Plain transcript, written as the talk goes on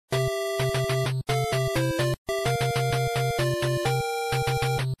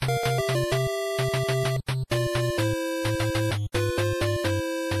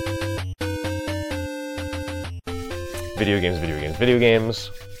Video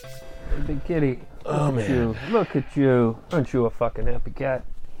games. Big kitty. Oh, man. Look at you. Aren't you a fucking happy cat?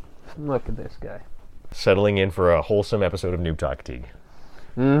 Look at this guy. Settling in for a wholesome episode of Noob Talk, Teague.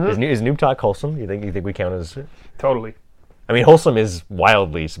 Mm-hmm. Is Noob Talk wholesome? You think we count as... Totally. I mean, wholesome is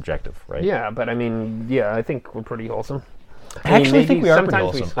wildly subjective, right? Yeah, but I mean, I think we're pretty wholesome. I actually think we are pretty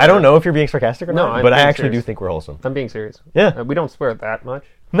wholesome. I don't know if you're being sarcastic or not, but I actually do think we're wholesome. I'm being serious. Yeah. We don't swear that much.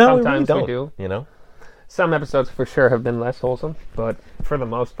 No, sometimes we we do. You know? Some episodes for sure have been less wholesome, but for the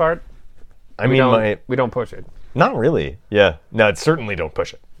most part, we don't push it. Not really. Yeah. No, it certainly don't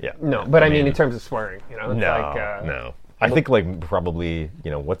push it. Yeah. No, but I mean in terms of swearing, it's no. I think probably,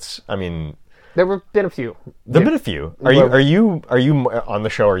 there have been a few. There've been a few. Are you on the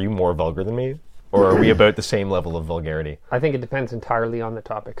show? Are you more vulgar than me, or are we about the same level of vulgarity? I think it depends entirely on the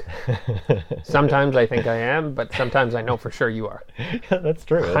topic. Sometimes I think I am, but sometimes I know for sure you are. That's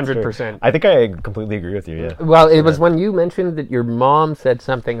true. 100%. I think I completely agree with you. Yeah. Well, it was when you mentioned that your mom said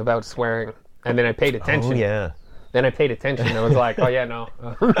something about swearing, and then I paid attention. Oh yeah. Then I paid attention and I was like, oh yeah, no.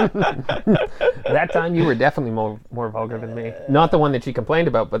 That time you were definitely more vulgar than me. Not the one that she complained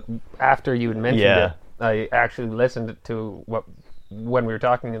about, but after you had mentioned it, I actually listened to when we were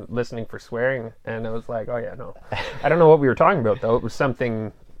talking and listening for swearing, and I was like, oh yeah, no. I don't know what we were talking about, though. It was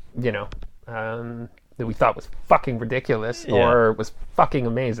something, that we thought was fucking ridiculous or was fucking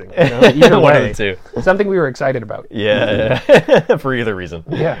amazing. Either way, something we were excited about. Yeah, for either reason.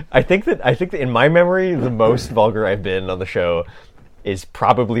 Yeah, I think that in my memory, the most vulgar I've been on the show is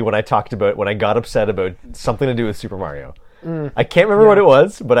probably when I got upset about something to do with Super Mario. I can't remember what it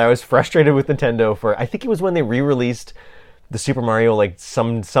was, but I was frustrated with Nintendo I think it was when they re-released the Super Mario, like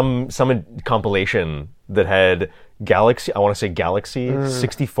some compilation that had Galaxy. I want to say Galaxy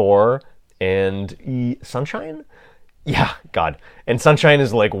 64. And Sunshine? Yeah, God. And Sunshine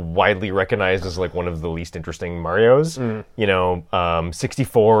is like widely recognized as like one of the least interesting Marios.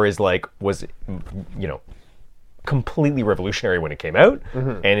 64 is was completely revolutionary when it came out,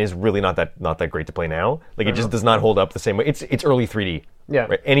 and is really not that great to play now. Like it just does not hold up the same way. It's early 3D. Yeah.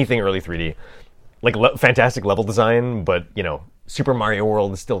 Right? Anything early 3D. Like fantastic level design, but Super Mario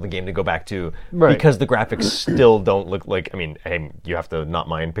World is still the game to go back to because the graphics still don't look like. I mean, you have to not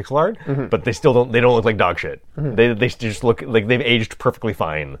mind pixel art, but they still don't. They don't look like dog shit. They just look like they've aged perfectly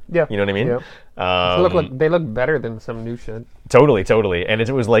fine. Yeah, you know what I mean. Yeah. They look better than some new shit. Totally. And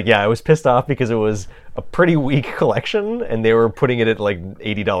it was like, I was pissed off because it was a pretty weak collection, and they were putting it at like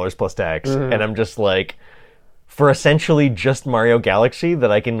 $80 plus tax, and I'm just like, for essentially just Mario Galaxy that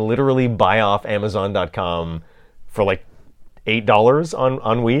I can literally buy off Amazon.com for like $8 on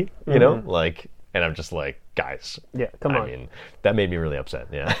Wii, and I'm just like, guys. Yeah, come on. I mean, that made me really upset.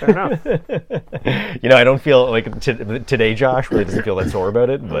 Yeah. Fair enough. I don't feel like today Josh really doesn't feel that sore about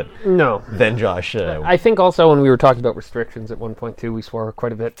it, but no. Then Josh. I think also when we were talking about restrictions at one point too, we swore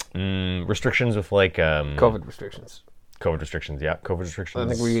quite a bit. Restrictions with like COVID restrictions. COVID restrictions, yeah. COVID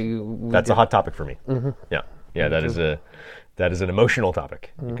restrictions. I think we that's a hot topic for me. Yeah, that is an emotional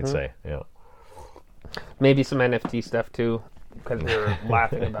topic, you could say. Yeah. Maybe some NFT stuff too, because we were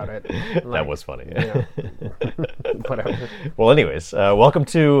laughing about it. That was funny. Yeah. Whatever. Well, anyways, welcome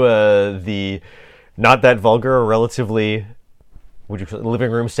to the not that vulgar, relatively relatively living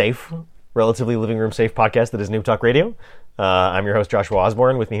room safe podcast that is Noob Talk Radio. I'm your host Joshua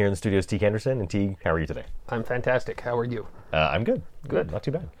Osborne. With me here in the studio is Teague Henderson. And Teague, how are you today? I'm fantastic. How are you? I'm good. Good. Not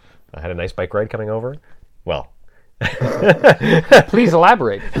too bad. I had a nice bike ride coming over. Well. Please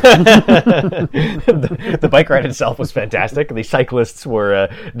elaborate. The bike ride itself was fantastic. The cyclists were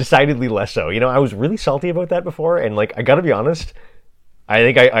decidedly less so. I was really salty about that before, and I gotta be honest, I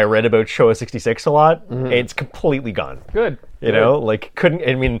think I read about Showa 66 a lot. It's completely gone. Good. Couldn't.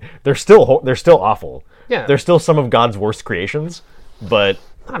 I mean, they're still awful. Yeah. They're still some of God's worst creations, but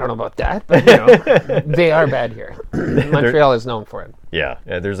I don't know about that, but they are bad here. Montreal is known for it. Yeah,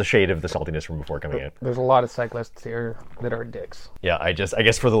 there's a shade of the saltiness from before coming out. There's a lot of cyclists here that are dicks. Yeah, I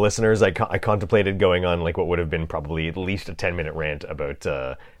guess for the listeners, I contemplated going on what would have been probably at least a 10-minute rant about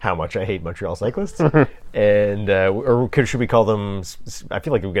how much I hate Montreal cyclists, and should we call them? I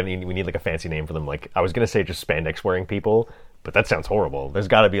feel like we need a fancy name for them. I was gonna say just spandex wearing people, but that sounds horrible. There's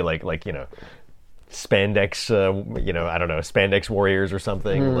got to be spandex, I don't know, spandex warriors or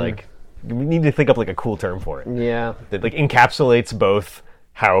something. We need to think up a cool term for it. Yeah. That encapsulates both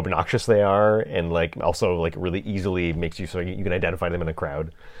how obnoxious they are and also really easily makes you so you can identify them in a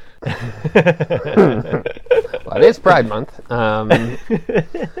crowd. Well, it is Pride Month.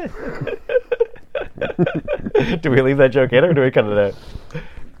 Do we leave that joke in or do we cut it out?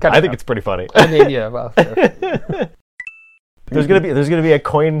 I think it's pretty funny. I mean, yeah, well, sure. There's gonna be a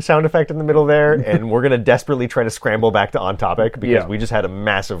coin sound effect in the middle there, and we're gonna desperately try to scramble back to on topic because we just had a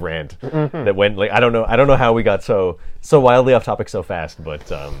massive rant that went like I don't know how we got so wildly off topic so fast, but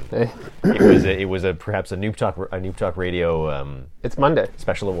it was perhaps a Noob Talk Radio It's Monday.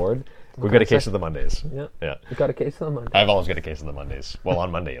 special award. We've got a case of the Mondays. Yeah. We got a case of the Monday. I've always got a case of the Mondays. Well, on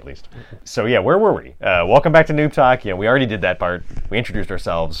Monday at least. So yeah, where were we? Welcome back to Noob Talk. Yeah, we already did that part. We introduced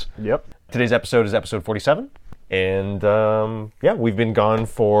ourselves. Yep. Today's episode is episode 47. And we've been gone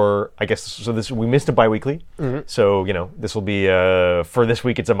for, I guess, so we missed a bi-weekly. So, this will be, for this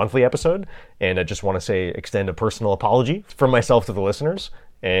week, it's a monthly episode. And I just want to extend a personal apology from myself to the listeners.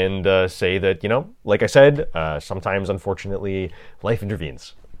 And say that, like I said, sometimes, unfortunately, life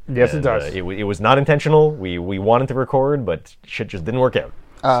intervenes. Yes, it does. It was not intentional. We wanted to record, but shit just didn't work out.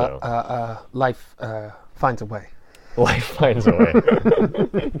 Life finds a way. Life finds a way.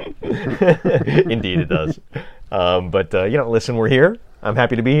 Indeed, it does. But listen, we're here. I'm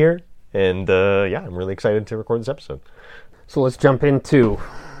happy to be here, and I'm really excited to record this episode. So let's jump into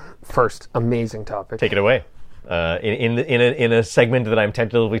first amazing topic. Take it away. In a segment that I'm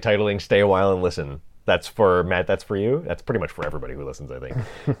tentatively titling "Stay a While and Listen." That's for Matt. That's for you. That's pretty much for everybody who listens, I think.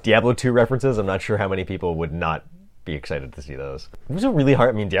 Diablo 2 references. I'm not sure how many people would not be excited to see those. It was a really hard.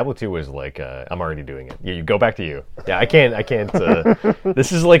 I mean, Diablo 2 was like, I'm already doing it. You go back to you. Yeah, I can't.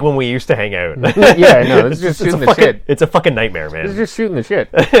 This is like when we used to hang out. Yeah, no, this is just shooting the shit. It's a fucking nightmare, man. This is just shooting the shit.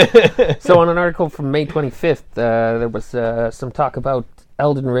 So on an article from May 25th, there was some talk about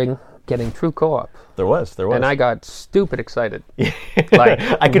Elden Ring getting true co-op. There was. And I got stupid excited. Like,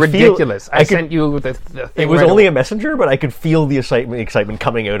 I could ridiculous. I sent you the thing. It was only a messenger, but I could feel the excitement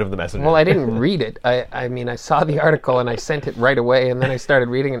coming out of the messenger. Well, I didn't read it. I mean, I saw the article and I sent it right away, and then I started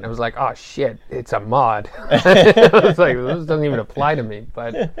reading it and I was like, oh shit, it's a mod. I was like, this doesn't even apply to me.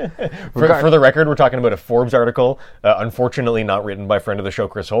 But for the record, we're talking about a Forbes article, unfortunately not written by friend of the show,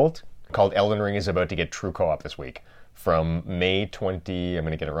 Chris Holt, called Elden Ring is about to get true co-op this week. From May 20, I'm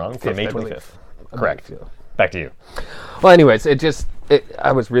going to get it wrong, from May 25th. Correct. Back to you. Well, anyways,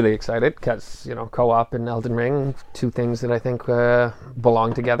 I was really excited because, co-op and Elden Ring, two things that I think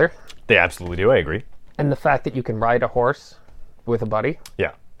belong together. They absolutely do, I agree. And the fact that you can ride a horse with a buddy.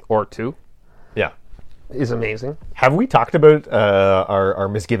 Yeah. Or two. Yeah. Is amazing. Have we talked about our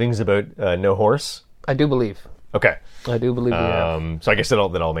misgivings about no horse? I do believe. Okay. I do believe we have. So I guess that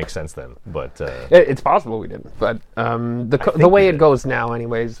all makes sense then. But it's possible we didn't. But the way it goes now,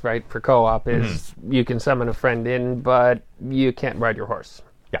 anyways, right, for co-op is you can summon a friend in, but you can't ride your horse.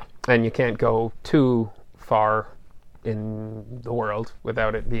 Yeah. And you can't go too far in the world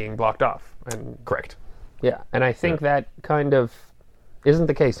without it being blocked off. And correct. Yeah. And I think that kind of isn't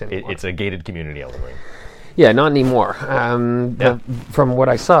the case anymore. It's a gated community, Elden Ring. Yeah, not anymore. From what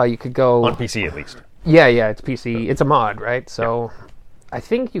I saw, you could go on PC at least. Yeah, it's PC. It's a mod, right? So I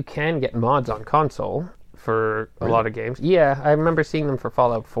think you can get mods on console for a lot of games. Yeah, I remember seeing them for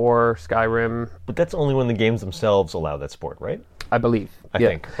Fallout 4, Skyrim. But that's only when the games themselves allow that support, right? I believe. I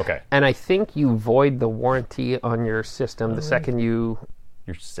think. Okay. And I think you void the warranty on your system the second you...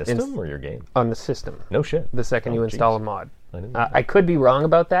 Your system or your game? On the system. No shit. The second you install a mod. I I could be wrong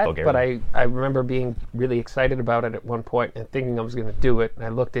about that, Bulgarian. but I remember being really excited about it at one point and thinking I was going to do it, and I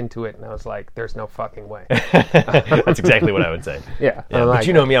looked into it and I was like, "There's no fucking way." That's exactly what I would say. Yeah, but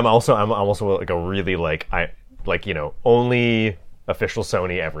you know me, I'm also like a really only official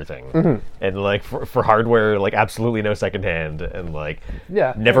Sony everything, and like for hardware, like absolutely no secondhand, and like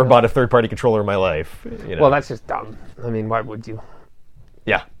never bought a third-party controller in my life. Well, that's just dumb. I mean, why would you?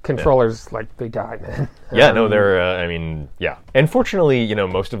 Yeah. Controllers, like, they die, man. Yeah, no, they're, And fortunately,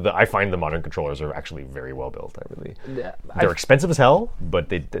 I find the modern controllers are actually very well built. They're expensive as hell, but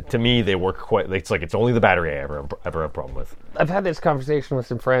to me, they work quite, it's only the battery I ever have a problem with. I've had this conversation with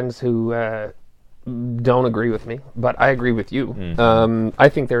some friends who don't agree with me, but I agree with you. I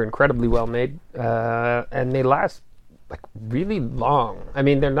think they're incredibly well made, and they last, like, really long. I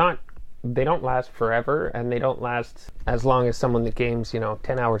mean, they don't last forever, and they don't last as long as someone that games,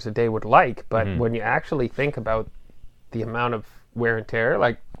 10 hours a day would like. But when you actually think about the amount of wear and tear,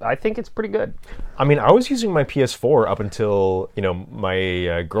 like, I think it's pretty good. I mean, I was using my PS4 up until,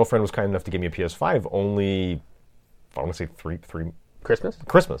 my girlfriend was kind enough to give me a PS5 only, I want to say three Christmas,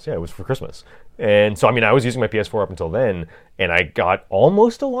 yeah, it was for Christmas. And so, I mean, I was using my PS4 up until then, and I got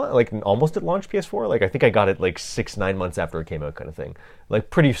almost at launch PS4. Like, I think I got it like 6-9 months after it came out, kind of thing. Like,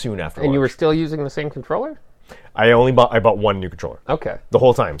 pretty soon after. And launch. You were still using the same controller? I bought one new controller. Okay. The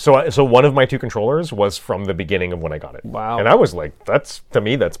whole time. So one of my two controllers was from the beginning of when I got it. Wow. And I was like, to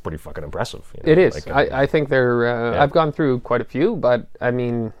me, that's pretty fucking impressive. It is. Like, I think they're. I've gone through quite a few, but I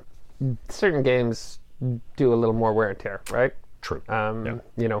mean, certain games do a little more wear and tear, right? True.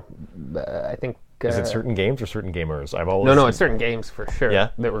 You know, I think. Is it certain games or certain gamers? I've always No, it's certain games for sure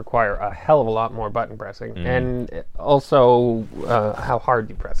that require a hell of a lot more button pressing, and also how hard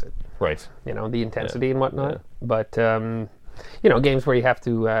you press it. Right. You know, the intensity and whatnot. Yeah. But you know, games where you have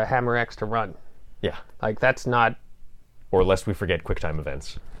to hammer X to run. Yeah. Like that's not. Or lest we forget QuickTime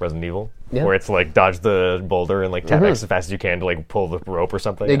events, Resident Evil, where it's like dodge the boulder and like tap X as fast as you can to like pull the rope or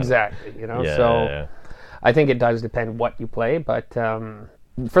something. Exactly. You know, so I think it does depend what you play, but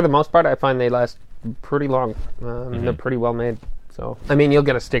for the most part, I find they last pretty long. They're pretty well made. So I mean, you'll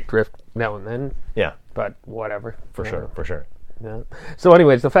get a stick drift now and then. Yeah. But whatever. For sure. Yeah. So,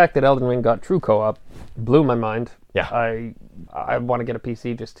 anyways, the fact that Elden Ring got true co-op blew my mind. Yeah. I want to get a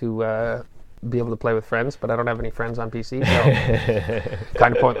PC just to be able to play with friends, but I don't have any friends on PC, so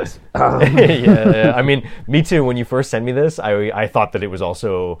kind of pointless. Yeah. I mean, me too. When you first sent me this, I thought that it was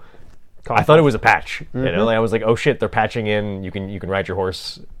also. I thought it was a patch. You know, like I was like, oh shit, they're patching in. You can ride your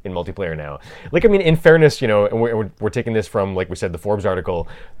horse in multiplayer now. Like, I mean, in fairness, you know, and we're taking this from, like we said, the Forbes article.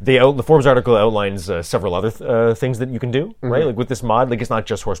 The Forbes article outlines several other things that you can do, right? Like with this mod, like it's not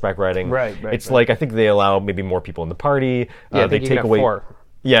just horseback riding. Right. It's like I think they allow maybe more people in the party. They take away 4.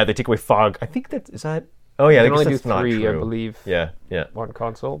 Yeah, they take away fog. I think is that. Oh yeah, you I can only guess do that's 3, not true. I believe. Yeah. One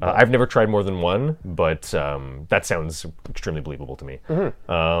console. I've never tried more than one, but that sounds extremely believable to me.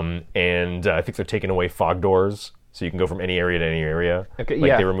 And I think they're taking away fog doors, so you can go from any area to any area. Okay,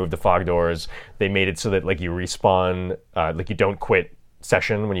 They removed the fog doors. They made it so that like you respawn, like you don't quit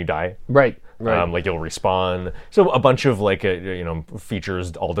session when you die. Right. Like you'll respawn. So a bunch of like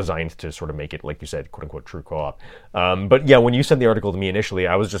features all designed to sort of make it, like you said, quote unquote true co-op. But yeah, when you sent the article to me initially,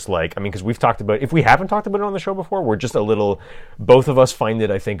 I was just like, I mean, because we've talked about, if we haven't talked about it on the show before, we're just a little, both of us find it,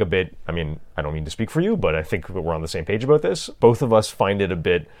 I think, a bit, I mean, I don't mean to speak for you, but I think we're on the same page about this. Both of us find it a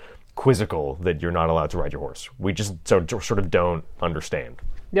bit quizzical that you're not allowed to ride your horse. We just sort of don't understand.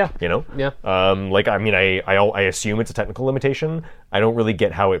 Yeah. You know? Yeah. Like, I mean, I assume it's a technical limitation. I don't really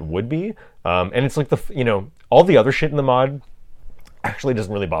get how it would be. And it's like all the other shit in the mod actually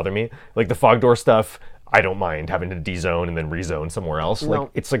doesn't really bother me. Like the fog door stuff, I don't mind having to de-zone and then rezone somewhere else. No. Like,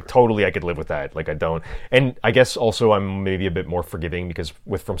 it's like totally I could live with that. Like, I don't. And I guess also I'm maybe a bit more forgiving because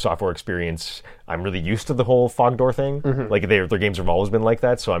with From Software experience, I'm really used to the whole fog door thing. Like, their games have always been like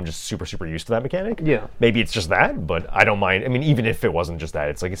that, so I'm just super, super used to that mechanic. Yeah. Maybe it's just that, but I don't mind. I mean, even if it wasn't just that,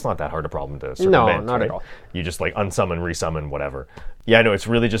 it's like, it's not that hard a problem to circumvent. No, not right? at all. You just, like, unsummon, resummon, whatever. Yeah, no, it's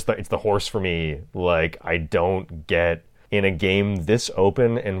really just, it's the horse for me. Like, I don't get, in a game this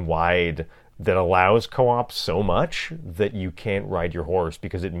open and wide that allows co-op so much that you can't ride your horse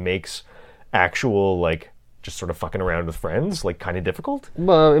because it makes actual, like, just sort of fucking around with friends, like, kind of difficult.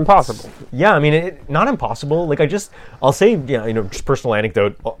 Well, impossible. Yeah, I mean, not impossible. Like, I'll say, just personal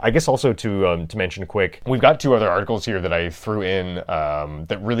anecdote. I guess also to mention quick, we've got 2 other articles here that I threw in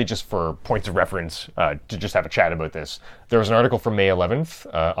that really just for points of reference to just have a chat about this. There was an article from May 11th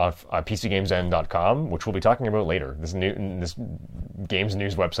off PCGamesN.com, which we'll be talking about later. This games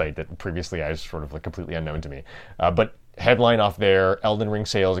news website that previously I was sort of like completely unknown to me. But headline off there: Elden Ring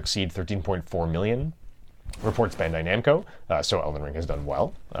sales exceed 13.4 million. Reports Bandai Namco, so Elden Ring has done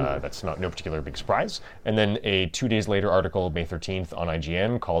well. That's no particular big surprise. And then a 2 days later article, May 13th, on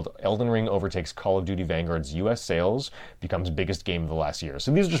IGN called Elden Ring overtakes Call of Duty Vanguard's US sales, becomes biggest game of the last year.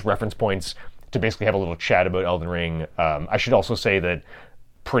 So these are just reference points to basically have a little chat about Elden Ring. I should also say that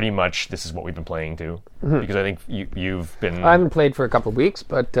pretty much this is what we've been playing too, because I think you've been... I haven't played for a couple of weeks,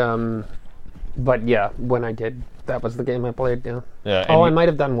 but yeah, when I did, that was the game I played. Yeah. I might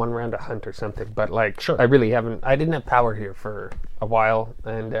have done one round of Hunt or something, but like, sure. I really haven't. I didn't have power here for a while,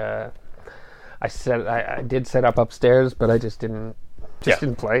 and I did set up upstairs, but I just didn't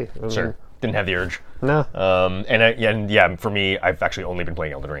play. Sure. Didn't have the urge. No. And for me, I've actually only been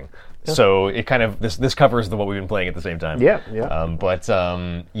playing Elden Ring. Yeah. So it kind of this covers what we've been playing at the same time. Yeah.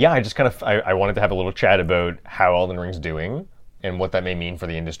 I just kind of I wanted to have a little chat about how Elden Ring's doing and what that may mean for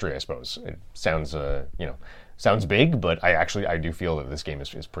the industry. I suppose it sounds sounds big, but I do feel that this game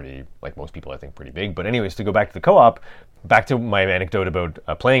is pretty, like most people, I think, pretty big. But anyways, to go back to the co-op, back to my anecdote about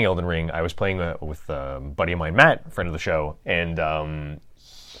playing Elden Ring. I was playing with a buddy of mine, Matt, friend of the show, and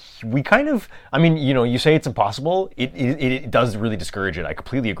we kind of, I mean, you say it's impossible. It does really discourage it. I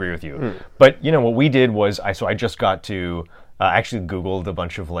completely agree with you. But what we did was I just got to actually Googled a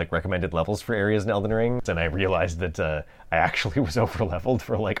bunch of like recommended levels for areas in Elden Ring, and I realized that I actually was over leveled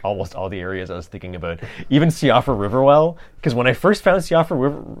for like almost all the areas I was thinking about. Even Siofra Riverwell, because when I first found that's hard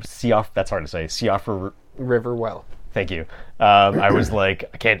to say. Siofra Riverwell. Thank you. I was like,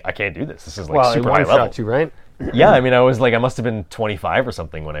 I can't do this. This is like super high level. Shot you, right? Yeah, I mean, I must have been 25 or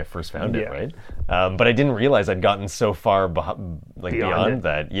something when I first found it, Yeah. right? But I didn't realize I'd gotten so far beyond it.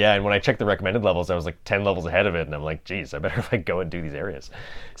 that. Yeah, and when I checked the recommended levels, I was like 10 levels ahead of it, and I'm like, geez, I better like go and do these areas.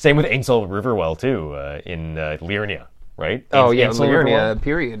 Same with Ainsel Riverwell too, in Liurnia, right? Oh yeah, Ainsel Riverwell. Liurnia,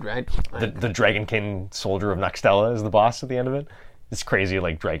 period, right? The Dragonkin soldier of Naxtella is the boss at the end of it. This crazy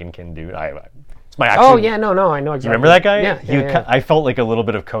like Dragonkin dude. It's my action. Oh yeah, no, I know exactly. You remember that guy? Yeah. I felt like a little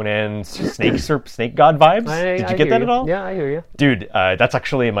bit of Conan snake god vibes. Did you get that at all? Yeah, I hear you. Dude, that's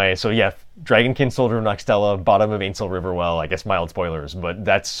actually Dragonkin Soldier of Naxtella, bottom of Ainsel Riverwell. I guess mild spoilers, but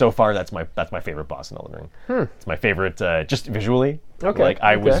that's my favorite boss in Elden Ring. It's my favorite, just visually. Okay. Like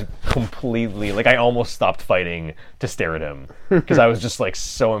I was okay. completely I almost stopped fighting to stare at him because I was just like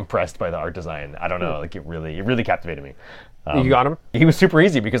so impressed by the art design. I don't know, like it really captivated me. You got him? He was super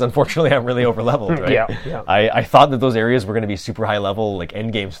easy because unfortunately I'm really over leveled, right? Yeah. I thought that those areas were going to be super high level, like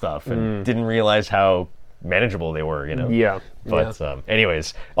end game stuff, and didn't realize how manageable they were, you know? Yeah. But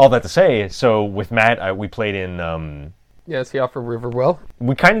anyways, all that to say, so with Matt, we played in... Yeah, it's off of Riverwell.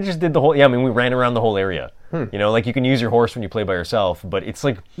 we kind of just did the whole... Yeah, I mean, we ran around the whole area. You know, like you can use your horse when you play by yourself, but it's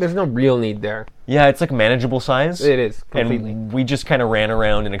like... There's no real need there. Yeah, it's like manageable size. It is, completely. And we just kind of ran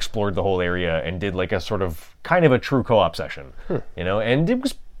around and explored the whole area and did like a sort of kind of a true co-op session, you know, and it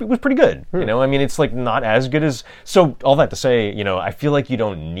was pretty good. You know, I mean, it's like not as good as... So all that to say, you know, I feel like you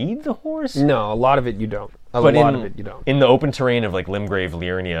don't need the horse. No, a lot of it you don't. But in in the open terrain of like Limgrave,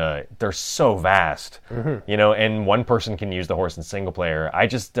 Liurnia, they're so vast, you know, and one person can use the horse in single player. I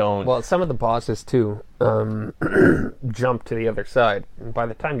just don't... Well, some of the bosses too jump to the other side. And by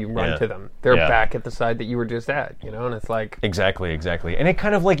the time you run to them, they're back at the side that you were just at, you know, and it's like... Exactly. And it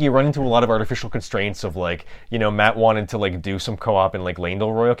kind of like you run into a lot of artificial constraints of like, you know, Matt wanted to like do some co-op in like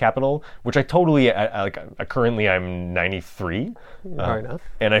Leyndell Royal Capital, which I totally, currently I'm 93. High enough.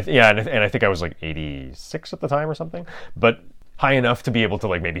 And I think I was like 86 at the time or something, but high enough to be able to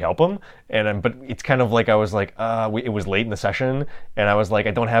like maybe help him. And but it's kind of like I was like, it was late in the session, and I was like,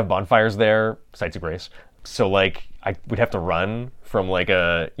 I don't have bonfires there, Sites of Grace, so like I would have to run from like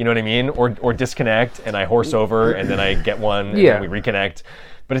a, you know what I mean, or disconnect, and I horse over, and then I get one, and then we reconnect.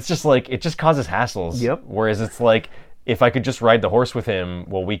 But it's just like it just causes hassles. Yep. Whereas it's like if I could just ride the horse with him,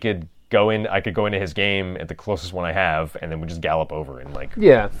 well, I could go into his game at the closest one I have, and then we just gallop over in like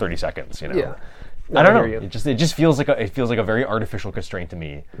 30 seconds, you know. Yeah. I don't know. It just feels like a very artificial constraint to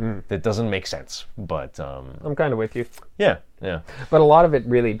me that doesn't make sense. But I'm kind of with you. Yeah. But a lot of it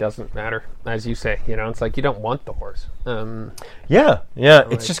really doesn't matter, as you say. You know, it's like you don't want the horse. Yeah.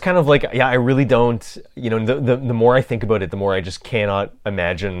 It's just kind of like, I really don't. You know, the more I think about it, the more I just cannot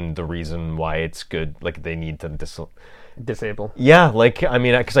imagine the reason why it's good. Like they need to disable. Yeah, like, I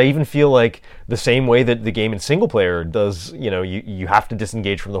mean, because I even feel like the same way that the game in single player does, you know, you have to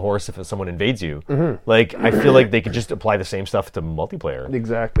disengage from the horse if someone invades you. Like, I feel like they could just apply the same stuff to multiplayer.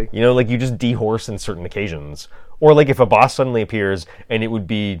 Exactly. You know, like, you just dehorse in certain occasions. Or, like, if a boss suddenly appears and it would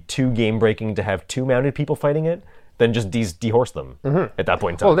be too game-breaking to have two mounted people fighting it, then just dehorse them at that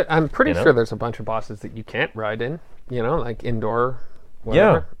point in time. Well, I'm pretty sure there's a bunch of bosses that you can't ride in, you know, like indoor,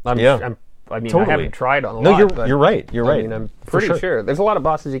 whatever. I mean, totally. I haven't tried on a lot. No, but you're right. I mean, I'm pretty sure. There's a lot of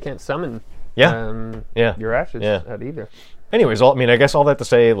bosses you can't summon your ashes at either. Anyways, I guess all that to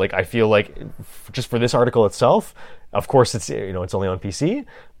say, like, I feel like just for this article itself, of course, it's, you know, it's only on PC,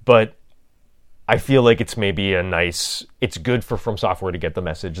 but I feel like it's maybe it's good for From Software to get the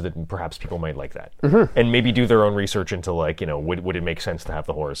message that perhaps people might like that. And maybe do their own research into, like, you know, would it make sense to have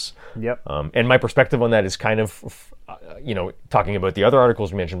the horse? Yep. And my perspective on that is kind of, you know, talking about the other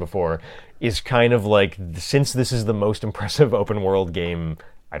articles we mentioned before, is kind of like, since this is the most impressive open world game,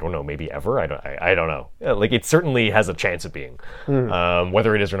 I don't know, maybe ever? I don't know. Like, it certainly has a chance of being.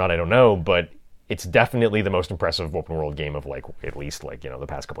 Whether it is or not, I don't know, but it's definitely the most impressive open world game of, like, at least, like, you know, the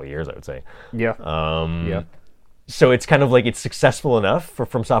past couple of years, I would say. Yeah. So it's kind of like it's successful enough for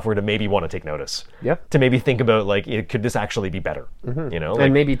From Software to maybe want to take notice. Yeah. To maybe think about, like, could this actually be better? You know? Like,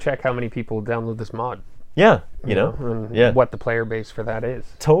 and maybe check how many people download this mod. Yeah, you know, and what the player base for that is.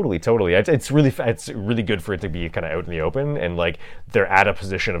 Totally. It's really good for it to be kind of out in the open, and like they're at a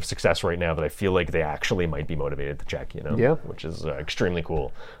position of success right now that I feel like they actually might be motivated to check. You know, which is extremely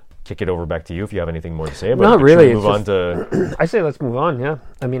cool. Kick it over back to you if you have anything more to say about it. Not really. Move on to. I say let's move on. Yeah,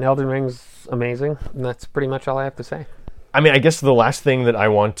 I mean, Elden Ring's amazing, and that's pretty much all I have to say. I mean, I guess the last thing that I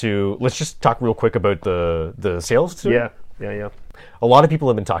want to let's just talk real quick about the sales too. Yeah. A lot of people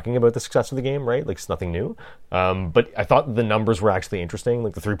have been talking about the success of the game, right? Like, it's nothing new. But I thought the numbers were actually interesting,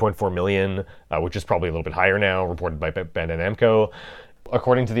 like the 3.4 million, which is probably a little bit higher now, reported by Bandai Namco.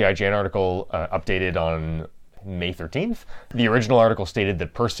 According to the IGN article, updated on May 13th. The original article stated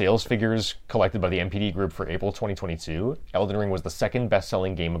that per sales figures collected by the NPD Group for April 2022, Elden Ring was the second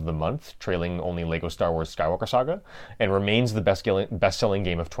best-selling game of the month, trailing only LEGO Star Wars Skywalker Saga, and remains the best-selling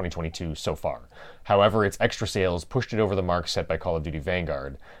game of 2022 so far. However, its extra sales pushed it over the mark set by Call of Duty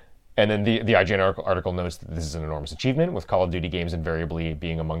Vanguard. And then the IGN article notes that this is an enormous achievement, with Call of Duty games invariably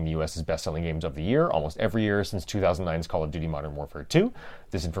being among the US's best-selling games of the year, almost every year since 2009's Call of Duty Modern Warfare 2.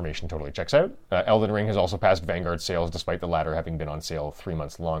 This information totally checks out. Elden Ring has also passed Vanguard sales, despite the latter having been on sale 3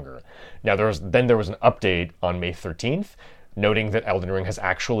 months longer. Now, there was an update on May 13th, noting that Elden Ring has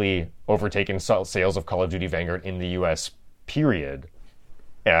actually overtaken sales of Call of Duty Vanguard in the US, period,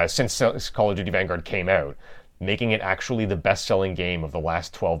 since Call of Duty Vanguard came out, making it actually the best-selling game of the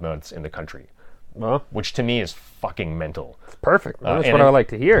last 12 months in the country. Well, which to me is fucking mental. It's perfect. That's what I like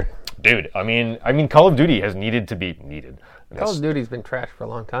to hear. Dude, I mean, Call of Duty has needed to be needed. Call of Duty's been trashed for a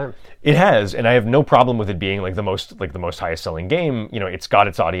long time. It has, and I have no problem with it being the most highest selling game. You know, it's got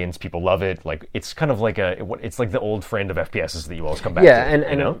its audience, people love it. Like, it's kind of like it's like the old friend of FPSs that you always come back to. Yeah,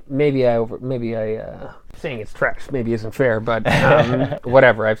 and maybe I saying it's trash maybe isn't fair, but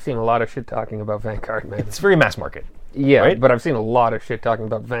whatever. I've seen a lot of shit talking about Vanguard, man. It's very mass market. Yeah, right? But I've seen a lot of shit talking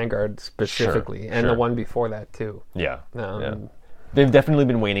about Vanguard specifically, and the one before that too. Yeah, they've definitely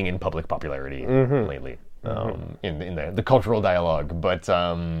been waning in public popularity lately. In the cultural dialogue, but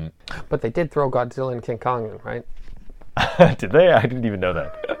they did throw Godzilla and King Kong in, right? Did they? I didn't even know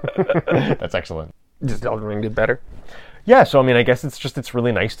that. That's excellent. Just Elden Ring did better. Yeah, so I mean, I guess it's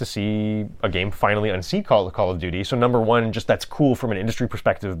really nice to see a game finally unseat Call of Duty. So number one, just that's cool from an industry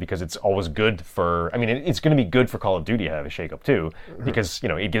perspective, because it's always good for. I mean, it's going to be good for Call of Duty to have a shakeup too, because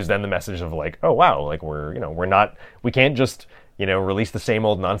it gives them the message of like, oh wow, like we can't just release the same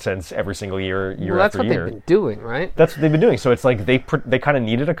old nonsense every single year after year. That's what they've been doing, right? That's what they've been doing. So it's like they kind of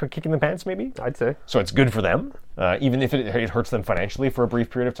needed a kick in the pants, maybe. I'd say. So it's good for them. Even if it hurts them financially for a brief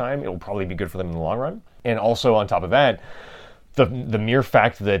period of time, it'll probably be good for them in the long run. And also on top of that, the mere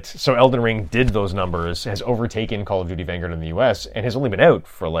fact that Elden Ring did those numbers has overtaken Call of Duty Vanguard in the US and has only been out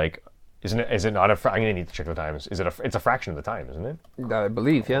for is it not I'm going to need to check the times. It's a fraction of the time, isn't it? I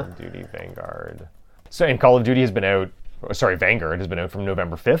believe, yeah. Call of Duty Vanguard. And Call of Duty has been out. Sorry, Vanguard has been out from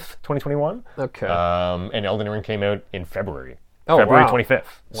November 5th, 2021. Okay. And Elden Ring came out in February. Oh, February wow. 25th.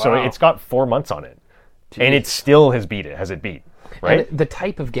 Wow. So it's got 4 months on it. Jeez. And it still has beat. Right? And the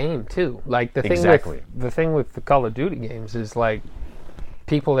type of game, too. Like, the thing with the Call of Duty games is, like,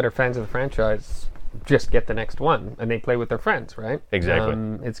 people that are fans of the franchise just get the next one, and they play with their friends, right? Exactly.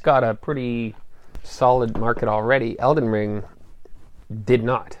 It's got a pretty solid market already. Elden Ring did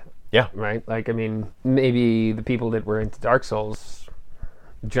not. Yeah. Right? Like, I mean, maybe the people that were into Dark Souls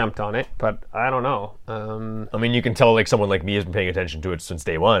jumped on it, but I don't know. I mean, you can tell someone like me has been paying attention to it since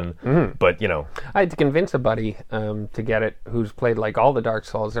day one, but I had to convince a buddy to get it who's played all the Dark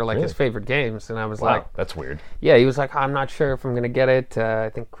Souls. They're his favorite games, and I was like, that's weird. Yeah, he was like, I'm not sure if I'm going to get it. I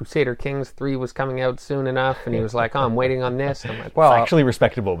think Crusader Kings 3 was coming out soon enough, and he was like, I'm waiting on this. And I'm like, well, it's actually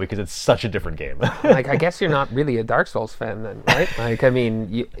respectable because it's such a different game. I guess you're not really a Dark Souls fan then, right? I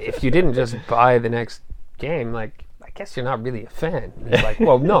mean, if you didn't just buy the next game, I guess you're not really a fan. And he's like,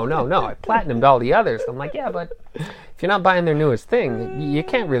 well, no, I platinumed all the others. I'm like, yeah, but if you're not buying their newest thing, you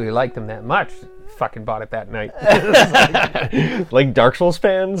can't really like them that much. Fucking bought it that night. Like Dark Souls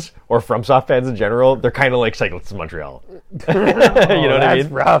fans or FromSoft fans in general, they're kind of like Cyclists in Montreal. You know what I mean?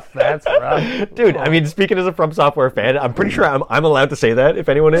 That's rough. Dude, I mean, speaking as a From Software fan, I'm pretty sure I'm allowed to say that if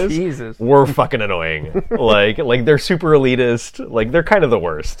anyone is. Jesus. We're fucking annoying. like they're super elitist. Like they're kind of the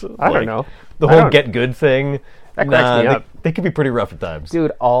worst. I don't know. The whole get good thing. That cracks me up. They can be pretty rough at times.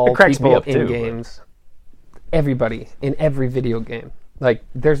 Dude, all people in games, everybody in every video game.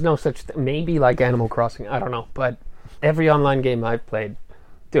 There's no such maybe Animal Crossing, I don't know, but every online game I've played,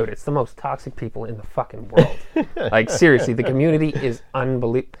 dude, it's the most toxic people in the fucking world. Seriously, the community is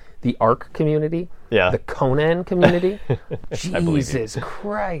unbelievable. The Ark community, the Conan community, Jesus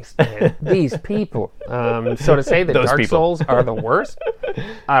Christ, man, these people. So to say that Dark Souls are the worst,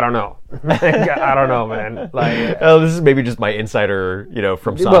 I don't know. I don't know, man. This is maybe just my insider,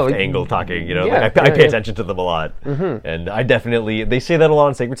 from soft angle talking. I pay attention to them a lot, and I definitely they say that a lot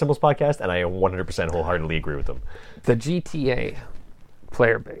on Sacred Symbols podcast, and I 100% wholeheartedly agree with them. The GTA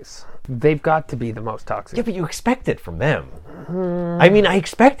player base, they've got to be the most toxic. Yeah, but you expect it from them. I mean, I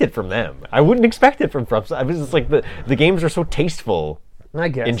expect it from them. I wouldn't expect it from I was just the games are so tasteful. I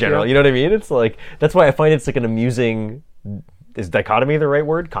guess in general, you know what I mean? It's that's why I find it's an amusing. Is dichotomy the right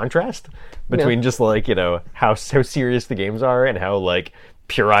word? Contrast between just how serious the games are and how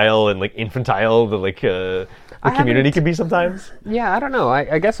puerile and infantile the community can be sometimes. Yeah, I don't know.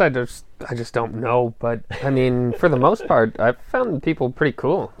 I guess I I just don't know. But I mean, for the most part, I've found people pretty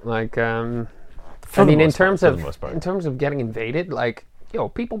cool. Like, in terms of getting invaded, like, yo,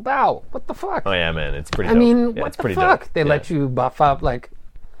 people bow. What the fuck? Oh yeah, man, it's pretty. I dope. mean, yeah, what it's the pretty fuck? Dope. They let you buff up, like.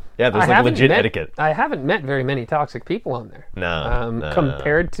 Yeah, there's like legit etiquette. I haven't met very many toxic people on there. No,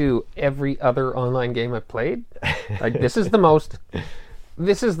 compared to every other online game I've played, like this is the most.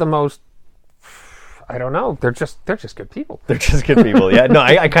 I don't know. They're just good people. They're just good people. Yeah, no,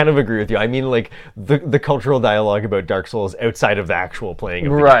 I kind of agree with you. I mean, like the cultural dialogue about Dark Souls outside of the actual playing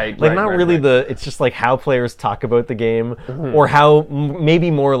of the game. Like not really the. It's just like how players talk about the game, or how maybe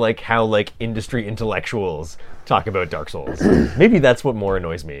more like how like industry intellectuals talk about Dark Souls. Maybe that's what more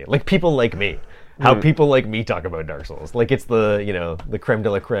annoys me. Like people like me. How people like me talk about Dark Souls. Like it's the creme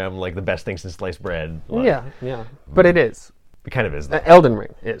de la creme, like the best thing since sliced bread. Like, yeah. But it is. It kind of is. Elden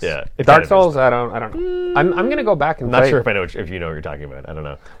Ring is. Yeah. Dark Souls, I don't know. I'm gonna go back and not play. sure if I know if you know what you're talking about. I don't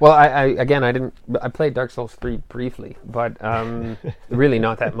know. Well, I played Dark Souls 3 briefly, but really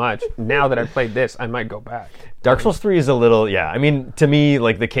not that much. Now that I've played this, I might go back. Dark Souls 3 is a little, I mean, to me,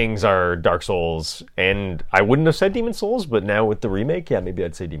 like, the kings are Dark Souls, and I wouldn't have said Demon Souls, but now with the remake, maybe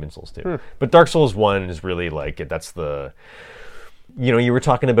I'd say Demon Souls too. But Dark Souls 1 is really, like, that's the... You know, you were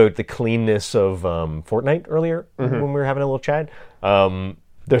talking about the cleanness of Fortnite earlier when we were having a little chat.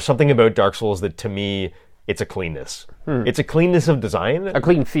 There's something about Dark Souls that, to me, it's a cleanness. It's a cleanness of design. A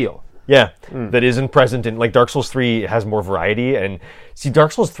clean feel. Yeah, that isn't present in, like, Dark Souls 3 has more variety, and see,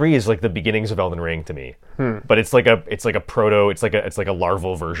 Dark Souls 3 is like the beginnings of Elden Ring to me. But it's like a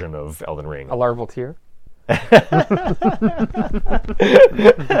larval version of Elden Ring. A larval tier?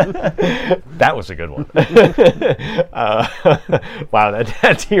 That was a good one. Wow,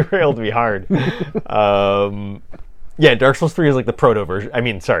 that derailed me hard. Dark Souls 3 is like the proto version.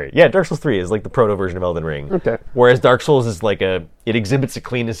 Dark Souls 3 is like the proto version of Elden Ring. Okay. Whereas Dark Souls is like it exhibits a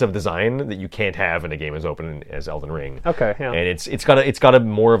cleanness of design that you can't have in a game as open as Elden Ring. Okay, yeah. And it's got a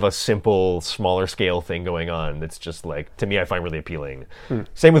more of a simple, smaller scale thing going on that's just like, to me, I find really appealing.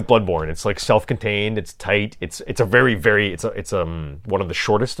 Same with Bloodborne. It's like self-contained, it's tight, it's a very, very, it's one of the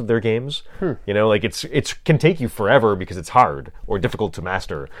shortest of their games. You know, like it can take you forever because it's hard or difficult to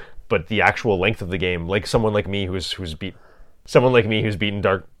master. But the actual length of the game, like someone like me who's beaten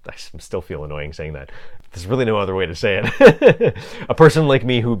Dark, I still feel annoying saying that. There's really no other way to say it. A person like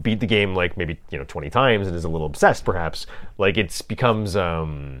me who beat the game like maybe 20 times and is a little obsessed, perhaps, like it becomes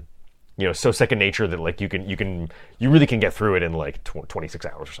so second nature that like you really can get through it in like 26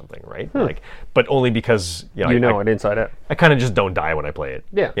 hours or something, right? Like, but only because it inside out. I kind of just don't die when I play it.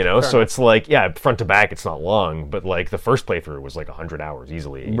 Yeah, so enough. it's like front to back it's not long, but like the first playthrough was like 100 hours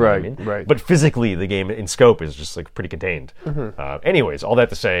easily. You know what I mean? Right. But physically the game in scope is just like pretty contained. Anyways, all that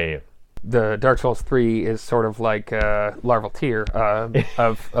to say, the Dark Souls 3 is sort of like larval tier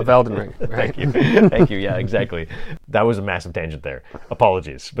of Elden Ring. Right? Thank you. Yeah, exactly. That was a massive tangent there.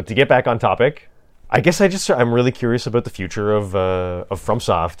 Apologies. But to get back on topic, I guess I'm really curious about the future of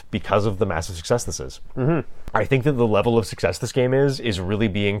FromSoft because of the massive success this is. I think that the level of success this game is really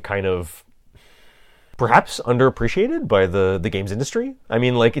being kind of perhaps underappreciated by the games industry. I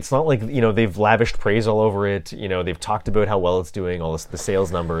mean, like, it's not like, they've lavished praise all over it. They've talked about how well it's doing, all the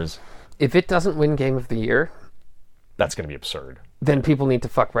sales numbers. If it doesn't win Game of the Year, that's going to be absurd. Then people need to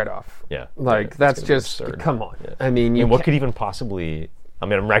fuck right off. Yeah. Like, that's just, come on. Yeah. I mean, what could even possibly,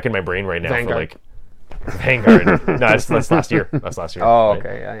 I'm racking my brain right now Vanguard. For like, Vanguard. No, that's last year. That's last year. Oh, right?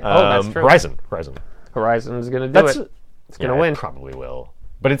 okay. That's true. Horizon's going to do it. It's going to win. It probably will.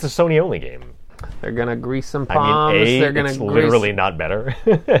 But it's a Sony-only game. They're going to grease some palms. It's literally not better.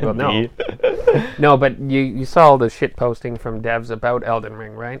 Well, no. No, but you saw all the shit posting from devs about Elden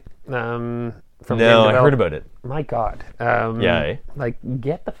Ring, right? No, I heard about it. My God. Like,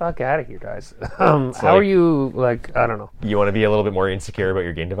 get the fuck out of here, guys. How are you, like, I don't know. You want to be a little bit more insecure about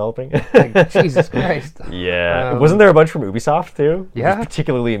your game developing? Like, Jesus Christ. Yeah. Wasn't there a bunch from Ubisoft, too? Yeah. It was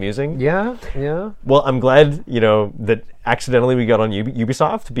particularly amusing. Yeah. Well, I'm glad, that accidentally we got on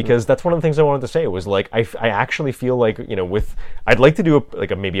Ubisoft, because that's one of the things I wanted to say. Was like, I actually feel like, I'd like to do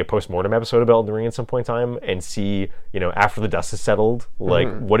maybe a post-mortem episode about Elden Ring at some point in time and see, after the dust has settled, like,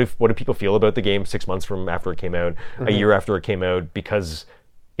 what do people feel about the game 6 months from after it came out, a year after it came out, because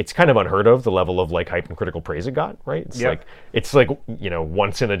it's kind of unheard of, the level of like hype and critical praise it got, right? It's like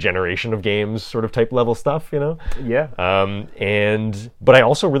once in a generation of games sort of type level stuff, Yeah. But I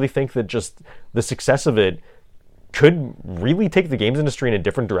also really think that just the success of it could really take the games industry in a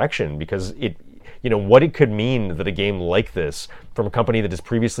different direction, because what it could mean that a game like this from a company that has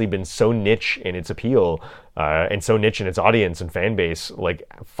previously been so niche in its appeal and so niche in its audience and fan base, like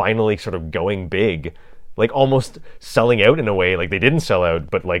finally sort of going big like almost selling out in a way. Like they didn't sell out,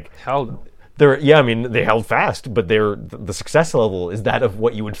 but like Hell, they held fast, but the success level is that of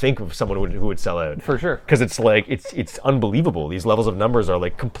what you would think of someone who would sell out. for sure. Because it's like it's unbelievable. These levels of numbers are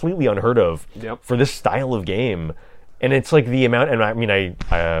like completely unheard of Yep. for this style of game. And it's like the amount, and I mean,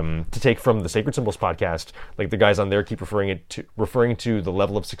 to take from the Sacred Symbols podcast, like the guys on there keep referring to the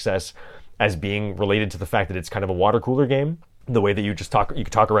level of success as being related to the fact that it's kind of a water cooler game. The way that you can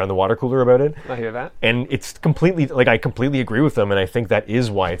talk around the water cooler about it. I hear that. And it's completely, like, I completely agree with them, and I think that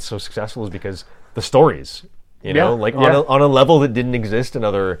is why it's so successful, is because the stories, you know, Yeah, like yeah. on a level that didn't exist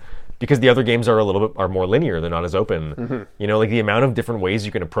in because the other games are more linear, they're not as open. You know, like the amount of different ways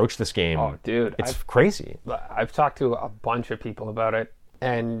you can approach this game. Oh, dude, it's crazy. I've talked to a bunch of people about it,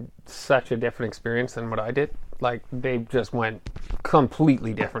 and such a different experience than what I did. Like, they just went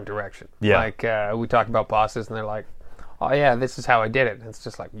completely different direction. Yeah. Like, we talked about bosses, and they're like, oh yeah, this is how I did it. And it's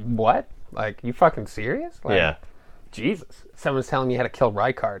just like, what? Like, you fucking serious? Like, Yeah. Jesus. Someone's telling me how to kill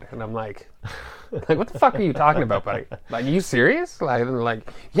Rykard, and I'm like, what the fuck are you talking about, buddy? Like, are you serious? Like, and they're like,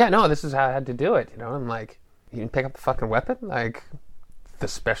 yeah, no, this is how I had to do it. You know, I'm like, you didn't pick up the fucking weapon? Like, the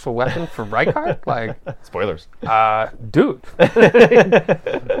special weapon for Rykard? Like, Spoilers. dude.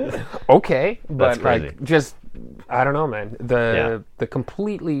 Okay, but crazy. like, just I don't know, man. The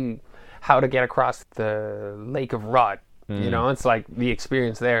completely how to get across the Lake of Rot. You know, it's like the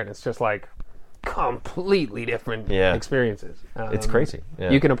experience there, and it's just like completely different Yeah. experiences. It's crazy. Yeah.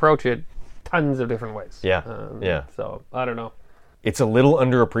 You can approach it tons of different ways. Yeah. Yeah. So I don't know. It's a little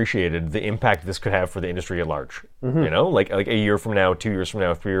underappreciated the impact this could have for the industry at large. You know, like a year from now, 2 years from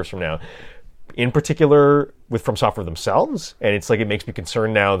now, 3 years from now. In particular, with From Software themselves, and it's like it makes me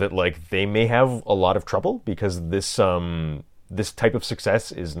concerned now that like they may have a lot of trouble because this type of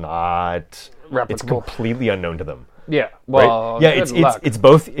success is not. It's Replicable. completely unknown to them. Yeah. Right? Well, Yeah, good luck, it's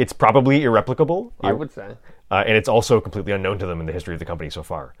both. It's probably irreplicable. I would say. And it's also completely unknown to them in the history of the company so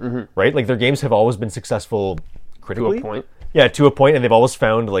far, right? Like their games have always been successful critically. point. Yeah, to a point, and they've always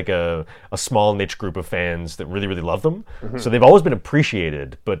found like a small niche group of fans that really, really love them. So they've always been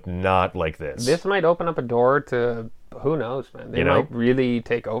appreciated, but not like this. This might open up a door to who knows, man. They You know? might really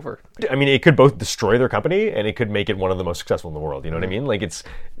take over. I mean, it could both destroy their company and it could make it one of the most successful in the world. You know what I mean? Like it's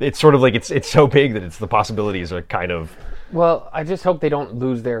sort of like it's so big that the possibilities are kind of Well, I just hope they don't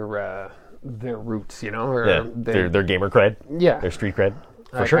lose their roots, you know, or their gamer cred, yeah, their street cred,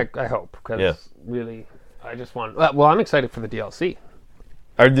 for I, sure. I hope because Yeah. really, I just want. Well, I'm excited for the DLC.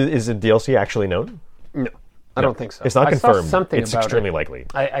 Is the DLC actually known? No, I don't think so. It's not I saw confirmed. something It's about extremely it. likely.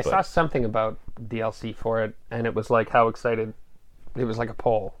 I saw something about DLC for it, and it was like how excited. It was like a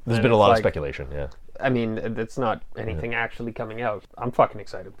poll. There's And been a it's lot of like, speculation, yeah. I mean, it's not anything actually coming out. I'm fucking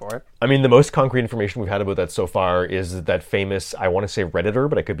excited for it. I mean, the most concrete information we've had about that so far is that famous, I want to say Redditor,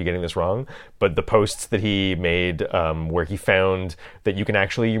 but I could be getting this wrong, but the posts that he made where he found that you can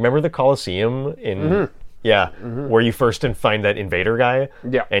actually, you remember the Colosseum in... Yeah, where you first find that invader guy.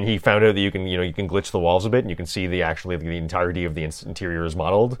 Yeah. And he found out that you can glitch the walls a bit, and you can see the entirety of the interior is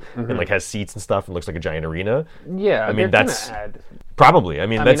modeled, and like has seats and stuff, and looks like a giant arena. Yeah, I mean they're that's gonna add. probably. I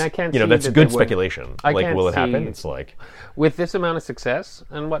mean that's I can't that's see that good they would- speculation. I Like, can't will it happen? see- It's like With this amount of success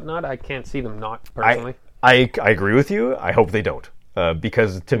and whatnot, I can't see them not personally. I agree with you. I hope they don't,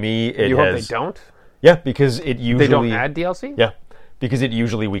 because to me it you has. hope they don't? Yeah, because it usually They don't add DLC? Yeah, because it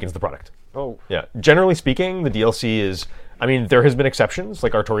usually weakens the product. Oh. Yeah. Generally speaking, the DLC is... I mean, there has been exceptions,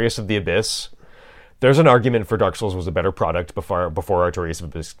 like Artorias of the Abyss. There's an argument for Dark Souls was a better product before Artorias of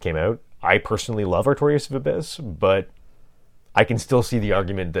Abyss came out. I personally love Artorias of Abyss, but I can still see the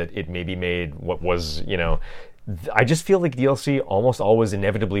argument that it maybe made what was, I just feel like DLC almost always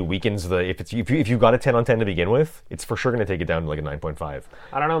inevitably weakens the... If you got a 10 on 10 to begin with, it's for sure going to take it down to like a 9.5.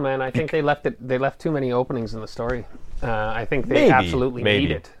 I don't know, man. I think they left too many openings in the story. I think they absolutely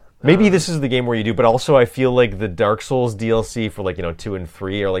need it. Maybe this is the game where you do, but also I feel like the Dark Souls DLC for 2 and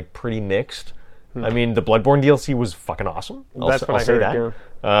 3 are like pretty mixed. I mean, the Bloodborne DLC was fucking awesome. That's what I say heard, that.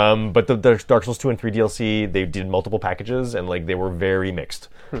 yeah. But the Dark Souls 2 and 3 DLC, they did multiple packages and like they were very mixed.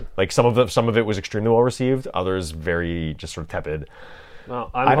 Like some of it was extremely well received, others very just sort of tepid.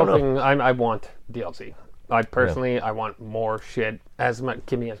 Well, I don't hoping. I want DLC. I personally, I want more shit.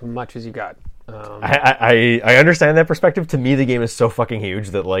 Give me as much as you got. I understand that perspective. To me, the game is so fucking huge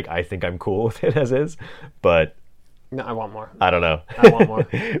that like I think I'm cool with it as is, but No, I want more. I don't know. I want more.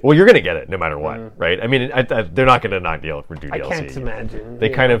 Well, you're gonna get it no matter what, right? I mean, they're not gonna not do DLC. I can't imagine. They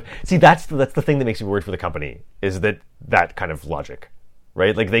kind of see that's the thing that makes me worried for the company is that kind of logic.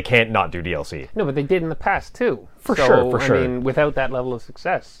 right? Like they can't not do DLC. No, but they did in the past too. For sure. I mean, without that level of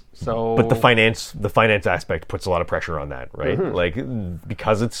success. So, But the finance aspect puts a lot of pressure on that, right? Like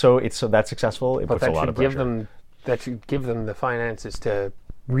because it's so that successful, it puts a lot of pressure. That should give them the finances to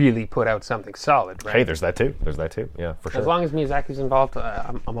really put out something solid, right? Hey, there's that too. Yeah, for sure. As long as Miyazaki's involved,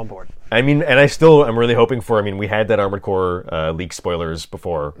 I'm on board. I mean, and I'm really hoping for. I mean, we had that Armored Core leak spoilers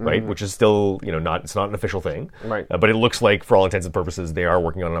before, right? Which is still, it's not an official thing, Right. But it looks like, for all intents and purposes, they are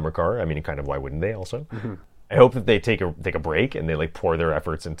working on an Armored Car. I mean, kind of why wouldn't they? Also, I hope that they take a break and they like pour their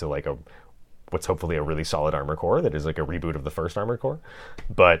efforts into like what's hopefully a really solid Armored Core that is like a reboot of the first Armored Core.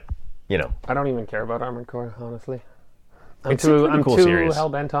 But I don't even care about Armored Core, honestly. I'm It's a pretty too cool series.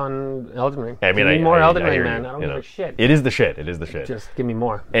 hell-bent on Elden Ring. I mean, give me more Elden Ring, hear man. you, I don't give a shit. It is the shit. Just give me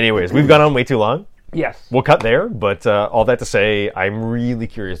more. Anyways, we've gone on way too long. Yes. We'll cut there, but all that to say, I'm really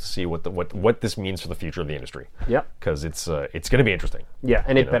curious to see what this means for the future of the industry. Yep. Because it's going to be interesting. Yeah,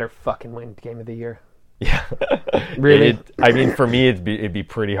 and it better fucking win Game of the Year. Yeah. Really? I mean, for me, it'd be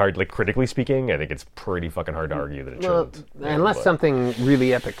pretty hard. Like critically speaking, I think it's pretty fucking hard to argue that it shouldn't. Unless something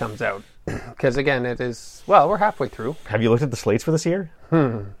really epic comes out. Because again, it is. Well, we're halfway through. Have you looked at the slates for this year?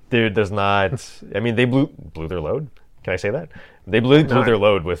 Dude, there's not. I mean, they blew their load. Can I say that? They blew their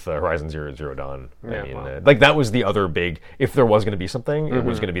load with Horizon Zero Dawn. Yeah, I mean, well. like that was the other big. If there was going to be something, it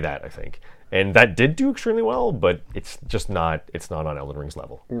was going to be that, I think, and that did do extremely well. But it's just not. It's not on Elden Ring's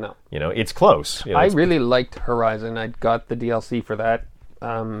level. No. It's close. I really liked Horizon. I got the DLC for that.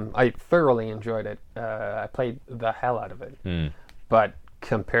 I thoroughly enjoyed it. I played the hell out of it. But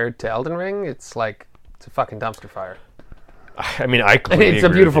compared to Elden Ring, it's a fucking dumpster fire. I mean, I completely It's a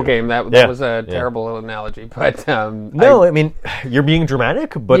agree beautiful with you. game. That Yeah, was a yeah. terrible analogy, but No, I mean, you're being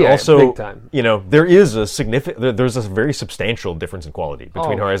dramatic, but Yeah, also, big time. there is a significant, there's a very substantial difference in quality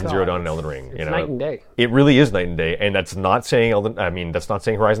between my Horizon Zero God, Dawn and Elden Ring. it's night and day. It really is night and day, and that's not saying that's not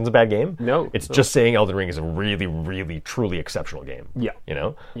saying Horizon's a bad game. No. It's just saying Elden Ring is a really, really, truly exceptional game. Yeah.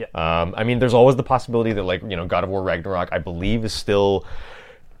 Yeah. I mean, there's always the possibility that God of War Ragnarok, I believe, is still,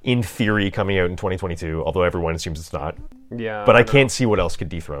 in theory, coming out in 2022, although everyone assumes it's not. Yeah, But I can't see what else could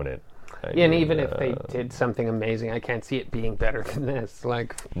dethrone it. and even if they did something amazing, I can't see it being better than this.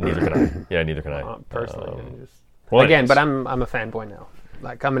 Neither can I. Yeah, neither can I. Personally, Well, again, anyways. but I'm a fanboy now.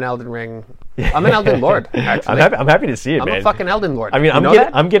 I'm an Elden Ring. I'm an Elden Lord. Actually, I'm happy to see it, I'm man. a fucking Elden Lord. I mean, You know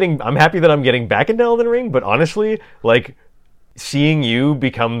that? I'm happy that I'm getting back into Elden Ring, but honestly, seeing you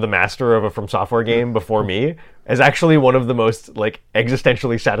become the master of a From Software game before me is actually one of the most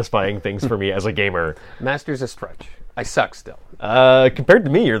existentially satisfying things for me as a gamer. Master's a stretch. I suck still. Compared to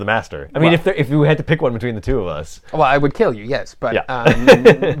me, you're the master. I mean, if we had to pick one between the two of us, Well, I would kill you, yes, but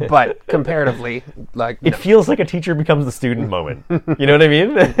Yeah. but comparatively, it feels like a teacher becomes the student moment. You know what I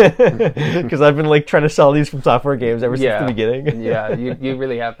mean? Because I've been trying to sell these From Software games ever since the beginning. Yeah, you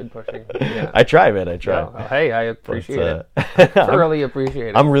really have been pushing. Yeah. I try, man. I try. Well, hey, I appreciate But, it. Thoroughly appreciate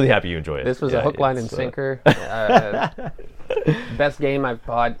it. I'm really happy you enjoy it. This was Yeah, a hook, line, and it's, sinker. Best game I've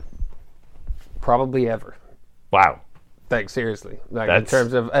bought probably ever. Wow. Seriously. In That's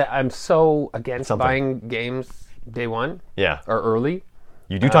terms of, I'm so against something. buying games day one Yeah. or early.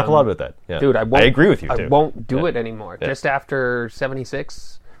 You do talk a lot about that. Yeah. Dude, I agree with you, too. I won't do Yeah. it anymore. Just after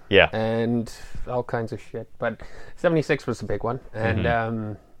 76 Yeah. and all kinds of shit. But 76 was a big one. And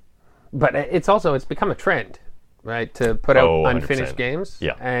Mm-hmm. but it's become a trend, right? To put out Oh, 100%. unfinished games.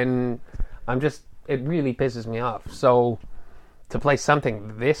 Yeah. And it really pisses me off. So to play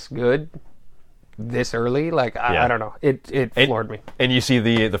something this good this early, Yeah. I don't know. It floored me. And you see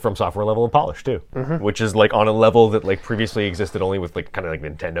the From Software level of polish too, which is on a level that previously existed only with kind of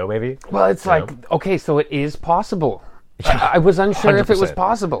Nintendo maybe. Well, it's okay, so it is possible. I was unsure if it was 100%.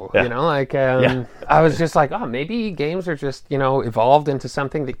 possible. Yeah. I was just maybe games are just evolved into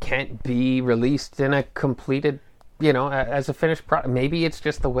something that can't be released in a completed, as a finished product. Maybe it's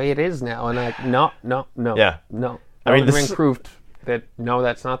just the way it is now. And no, Yeah. no. I mean, Elden Ring proved that no,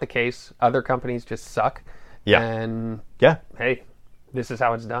 that's not the case. Other companies just suck. Yeah. And Yeah. hey, this is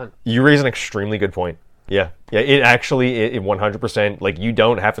how it's done. You raise an extremely good point. Yeah. Yeah. It actually, it 100%. You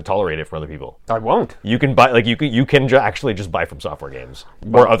don't have to tolerate it from other people. I won't. You can buy you can actually just buy From Software games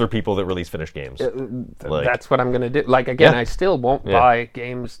or other people that release finished games. That's what I'm going to do. Again, Yeah. I still won't buy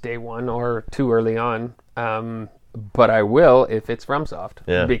games day one or too early on. But I will if it's FromSoft.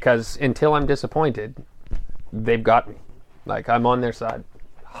 Yeah. Because until I'm disappointed, they've got me. I'm on their side.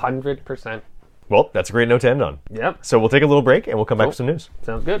 100%. Well, that's a great note to end on. Yep. So we'll take a little break and we'll come back with some news.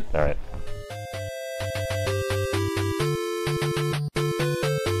 Sounds good. All right.